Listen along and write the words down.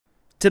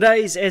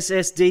Today's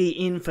SSD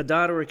in for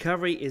data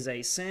recovery is a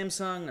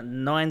Samsung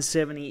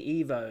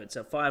 970 EVO. It's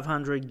a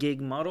 500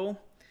 gig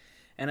model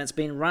and it's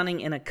been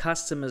running in a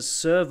customer's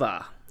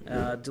server,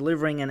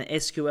 delivering an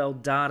SQL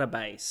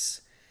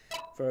database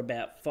for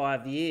about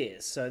 5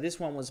 years. So this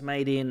one was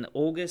made in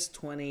August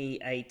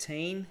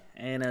 2018,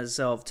 and as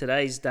of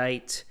today's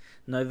date,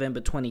 November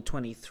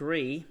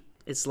 2023,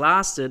 it's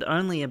lasted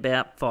only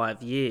about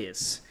 5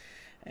 years.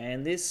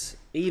 And this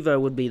EVO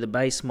would be the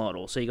base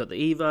model. So you got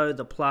the EVO,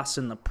 the Plus,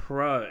 and the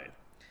Pro.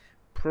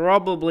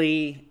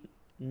 Probably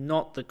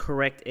not the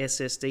correct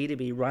SSD to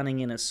be running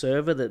in a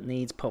server that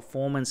needs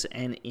performance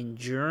and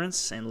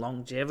endurance and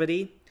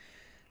longevity.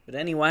 But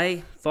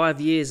anyway, 5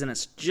 years and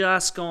it's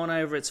just gone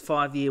over its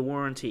 5-year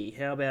warranty.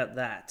 How about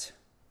that?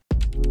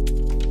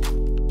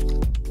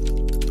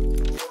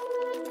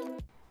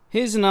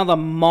 Here's another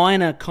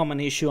minor common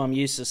issue I'm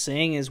used to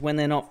seeing is when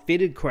they're not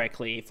fitted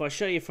correctly. If I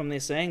show you from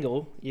this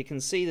angle, you can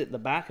see that the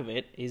back of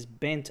it is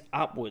bent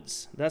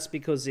upwards. That's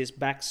because this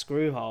back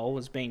screw hole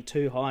has been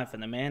too high for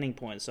the mounting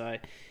point. So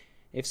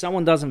if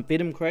someone doesn't fit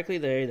them correctly,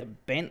 they're either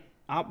bent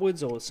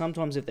upwards, or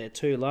sometimes if they're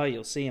too low,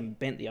 you'll see them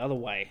bent the other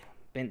way,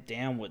 bent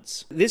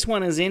downwards. This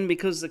one is in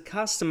because the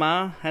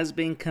customer has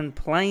been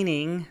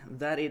complaining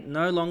that it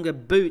no longer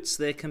boots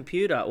their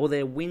computer or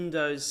their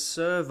Windows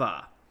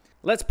server.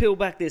 Let's peel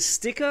back this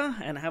sticker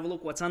and have a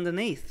look what's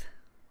underneath.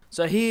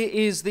 So here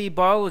is the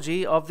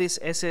biology of this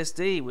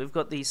SSD. We've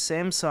got the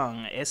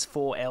Samsung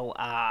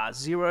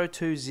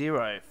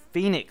S4LR020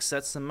 Phoenix.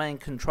 That's the main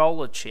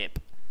controller chip.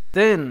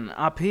 Then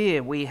up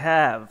here we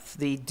have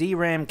the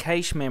DRAM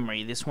cache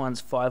memory. This one's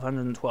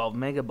 512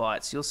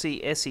 megabytes. You'll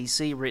see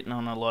SEC written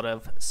on a lot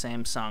of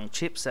Samsung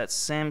chips. That's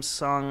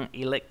Samsung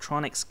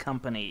Electronics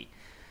Company.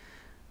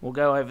 We'll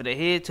go over to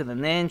here to the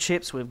Nand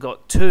chips. We've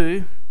got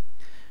two.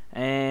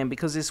 And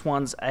because this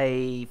one's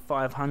a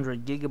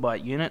 500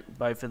 gigabyte unit,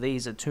 both of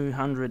these are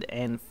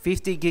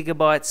 250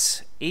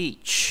 gigabytes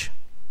each.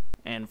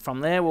 And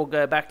from there we'll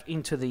go back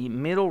into the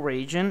middle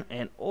region,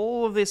 and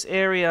all of this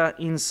area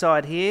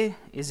inside here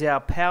is our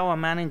power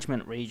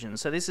management region.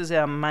 So this is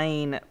our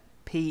main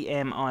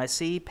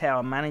PMIC,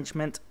 power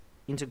management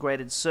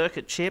integrated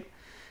circuit chip.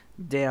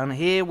 Down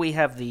here we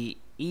have the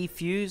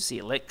eFuse, the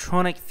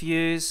electronic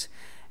fuse,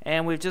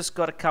 and we've just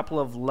got a couple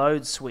of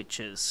load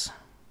switches.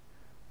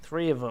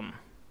 3 of them.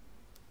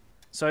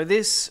 So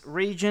this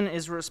region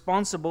is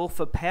responsible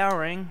for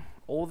powering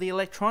all the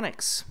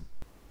electronics.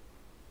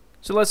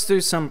 So let's do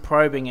some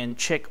probing and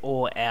check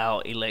all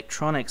our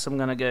electronics. I'm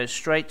going to go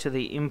straight to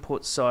the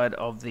input side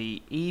of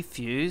the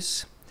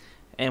eFuse,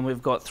 and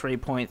we've got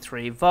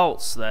 3.3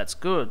 volts. That's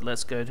good.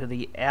 Let's go to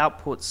the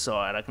output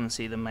side. I can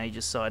see the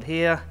major side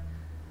here,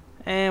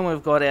 and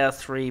we've got our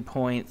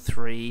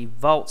 3.3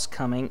 volts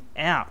coming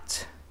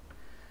out.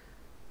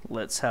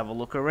 Let's have a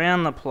look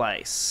around the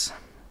place.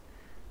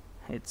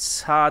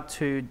 It's hard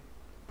to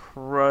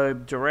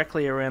probe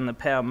directly around the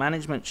power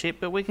management chip,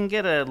 but we can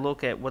get a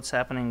look at what's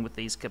happening with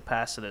these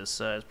capacitors.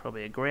 So it's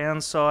probably a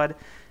ground side,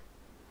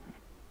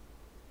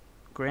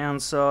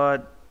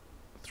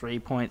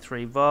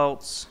 3.3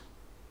 volts,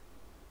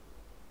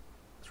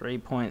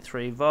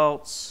 3.3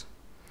 volts.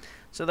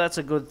 So that's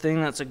a good thing.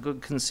 That's a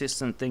good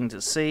consistent thing to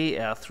see,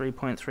 our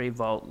 3.3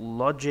 volt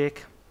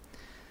logic.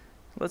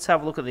 Let's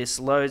have a look at this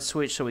load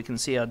switch so we can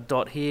see our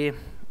dot here.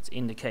 It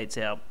indicates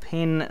our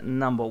pin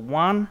number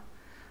 1.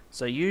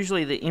 So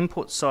usually the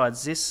input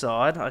side's this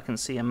side. I can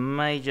see a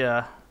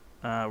major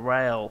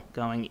rail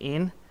going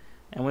in,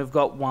 and we've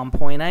got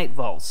 1.8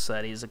 volts.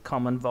 That is a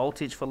common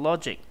voltage for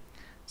logic.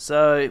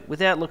 So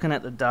without looking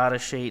at the data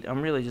sheet,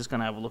 I'm really just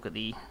going to have a look at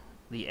the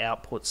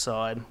output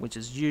side, which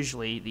is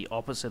usually the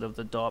opposite of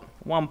the dot,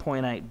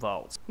 1.8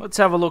 volts. Let's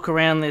have a look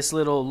around this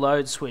little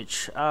load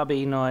switch,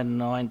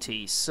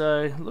 RB990.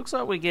 So it looks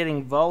like we're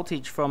getting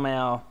voltage from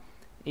our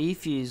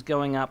eFuse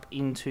going up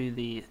into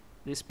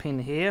this pin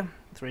here,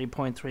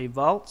 3.3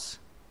 volts.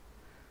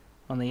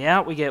 On the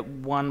out we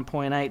get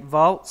 1.8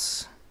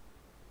 volts.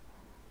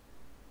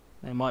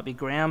 There might be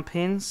ground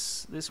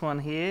pins. This one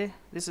here,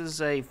 this is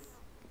a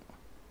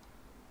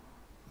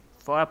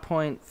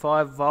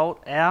 5.5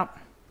 volt out.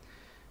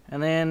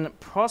 And then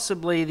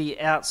possibly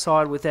the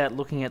outside without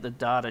looking at the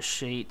data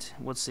sheet.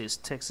 What's this?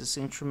 Texas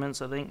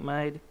Instruments, I think,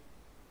 made.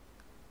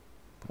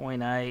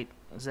 0.8.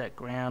 Is that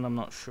ground? I'm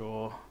not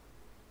sure.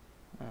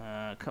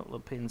 A couple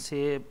of pins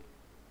here.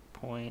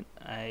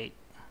 0.8.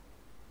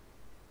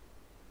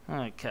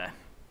 Okay.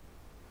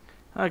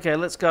 Okay,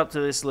 let's go up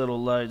to this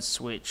little load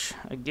switch.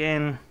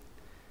 Again,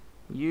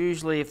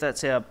 usually if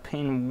that's our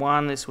pin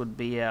 1, this would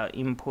be our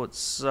input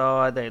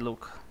side. They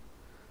look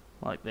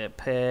like they're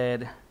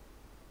paired.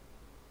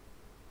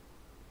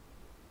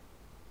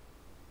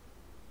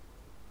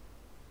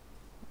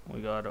 We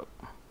got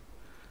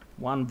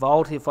 1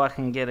 volt if I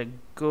can get a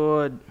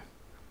good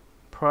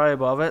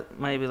probe of it.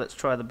 Maybe let's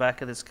try the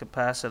back of this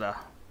capacitor.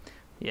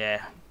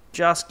 Yeah,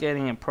 just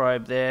getting a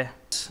probe there.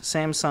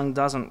 Samsung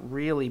doesn't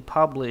really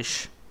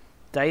publish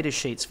data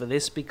sheets for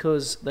this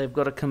because they've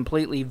got a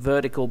completely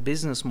vertical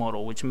business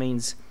model, which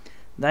means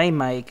they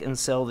make and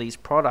sell these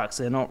products.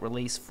 They're not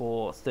released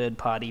for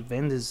third-party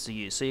vendors to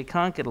use, so you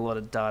can't get a lot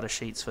of data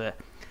sheets for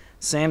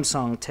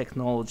Samsung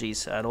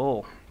technologies at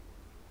all.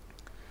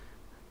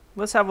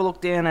 Let's have a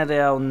look down at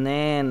our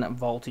NAND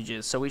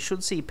voltages. So we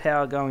should see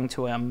power going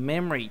to our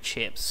memory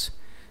chips.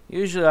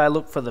 Usually I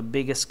look for the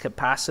biggest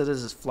capacitors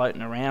is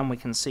floating around. We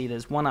can see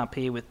there's one up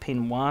here with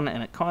pin 1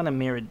 and it kind of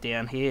mirrored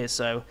down here.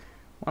 So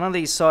one of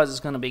these sides is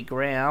going to be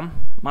ground,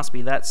 must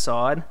be that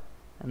side,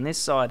 and this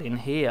side in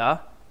here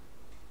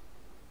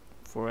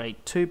for a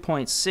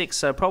 2.6,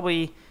 so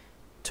probably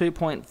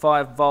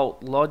 2.5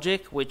 volt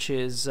logic, which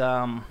is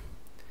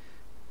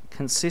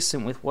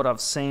consistent with what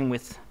I've seen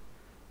with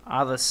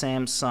other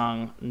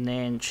Samsung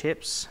NAND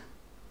chips.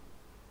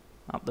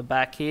 Up the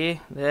back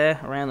here, there,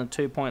 around the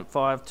 2.5,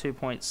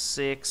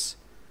 2.6,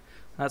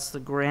 that's the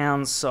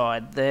ground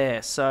side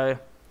there. So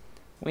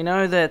we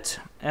know that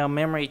our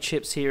memory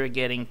chips here are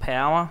getting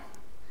power.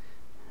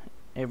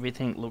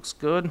 Everything looks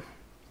good.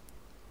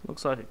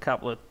 Looks like a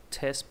couple of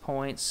test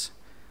points.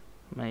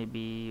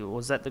 Maybe,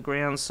 was that the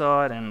ground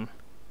side? And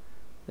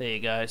there you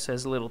go. So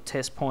there's a little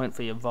test point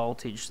for your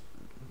voltage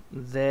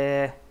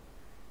there.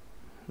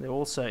 They're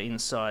also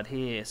inside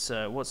here.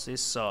 So what's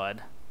this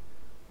side?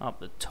 Up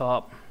the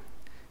top.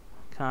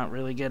 Can't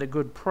really get a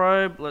good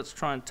probe. Let's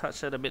try and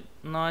touch that a bit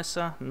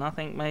nicer.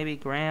 Nothing, maybe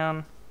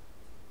ground.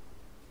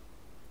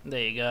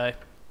 There you go.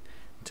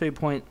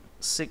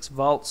 2.6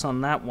 volts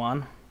on that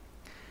one.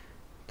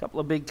 Couple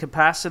of big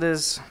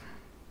capacitors.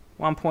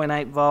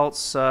 1.8 volts.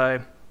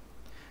 So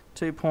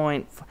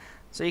 2.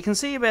 So you can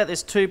see about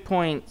this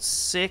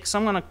 2.6.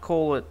 I'm going to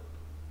call it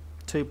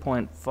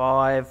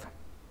 2.5.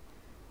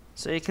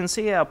 So you can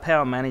see our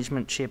power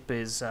management chip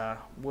is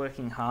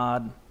working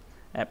hard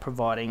at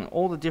providing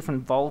all the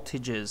different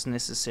voltages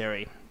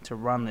necessary to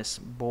run this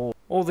board.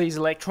 All these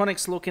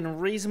electronics look in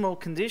reasonable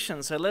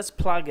condition, so let's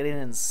plug it in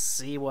and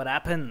see what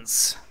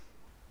happens.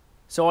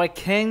 So I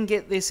can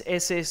get this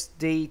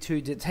SSD to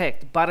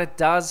detect, but it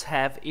does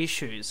have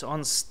issues.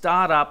 On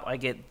startup, I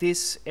get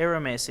this error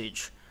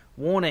message.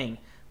 Warning,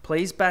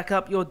 please back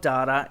up your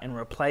data and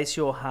replace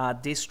your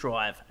hard disk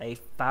drive. A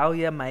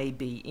failure may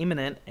be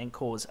imminent and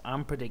cause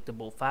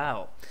unpredictable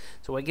fail.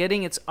 So we're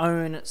getting its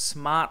own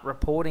smart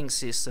reporting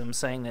system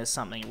saying there's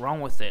something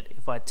wrong with it.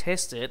 If I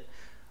test it,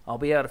 I'll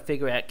be able to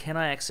figure out, can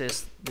I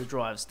access the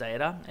drive's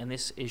data? And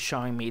this is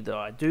showing me that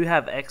I do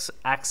have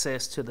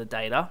access to the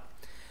data.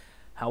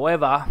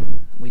 However,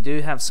 we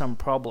do have some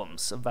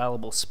problems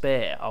available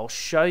spare. I'll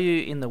show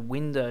you in the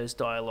Windows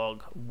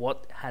dialog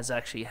what has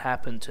actually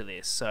happened to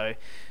this. So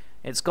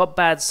it's got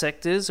bad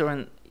sectors,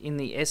 or in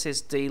the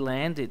SSD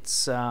land,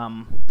 it's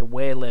the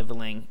wear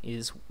leveling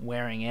is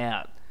wearing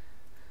out.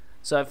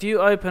 So if you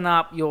open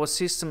up your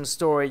system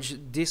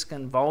storage disk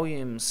and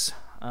volumes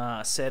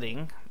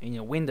setting in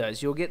your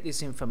Windows, you'll get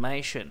this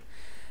information.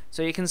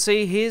 So you can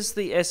see here's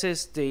the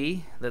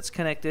SSD that's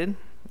connected,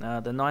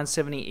 the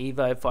 970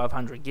 EVO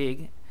 500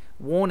 gig.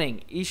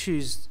 Warning,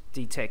 issues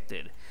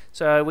detected.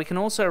 So we can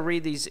also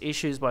read these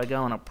issues by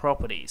going to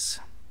properties.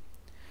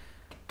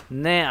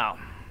 Now,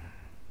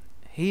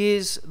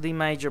 here's the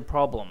major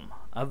problem.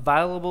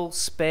 Available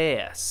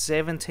spare,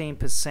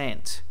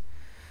 17%.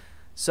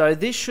 So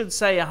this should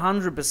say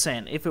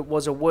 100% if it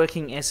was a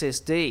working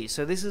SSD.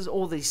 So this is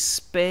all these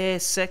spare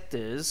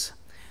sectors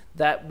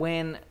that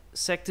when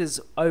sectors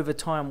over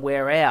time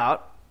wear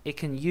out, it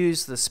can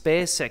use the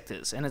spare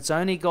sectors. And it's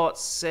only got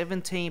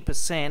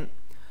 17%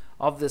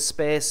 of the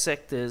spare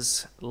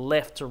sectors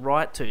left to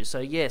write to. So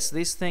yes,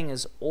 this thing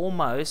is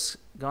almost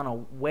gonna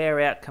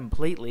wear out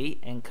completely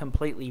and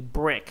completely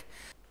brick.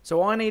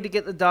 So I need to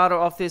get the data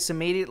off this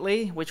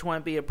immediately, which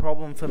won't be a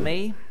problem for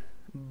me.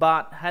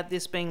 But had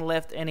this been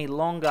left any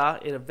longer,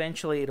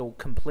 it'll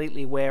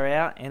completely wear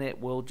out and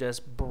it will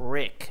just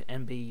brick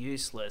and be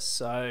useless.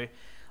 So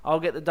I'll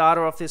get the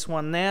data off this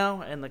one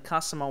now, and the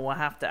customer will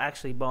have to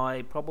actually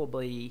buy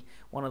probably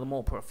one of the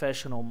more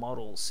professional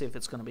models if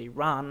it's going to be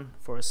run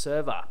for a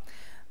server.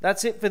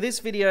 That's it for this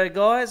video,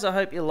 guys. I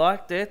hope you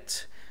liked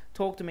it.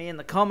 Talk to me in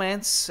the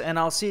comments, and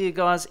I'll see you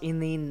guys in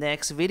the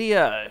next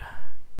video.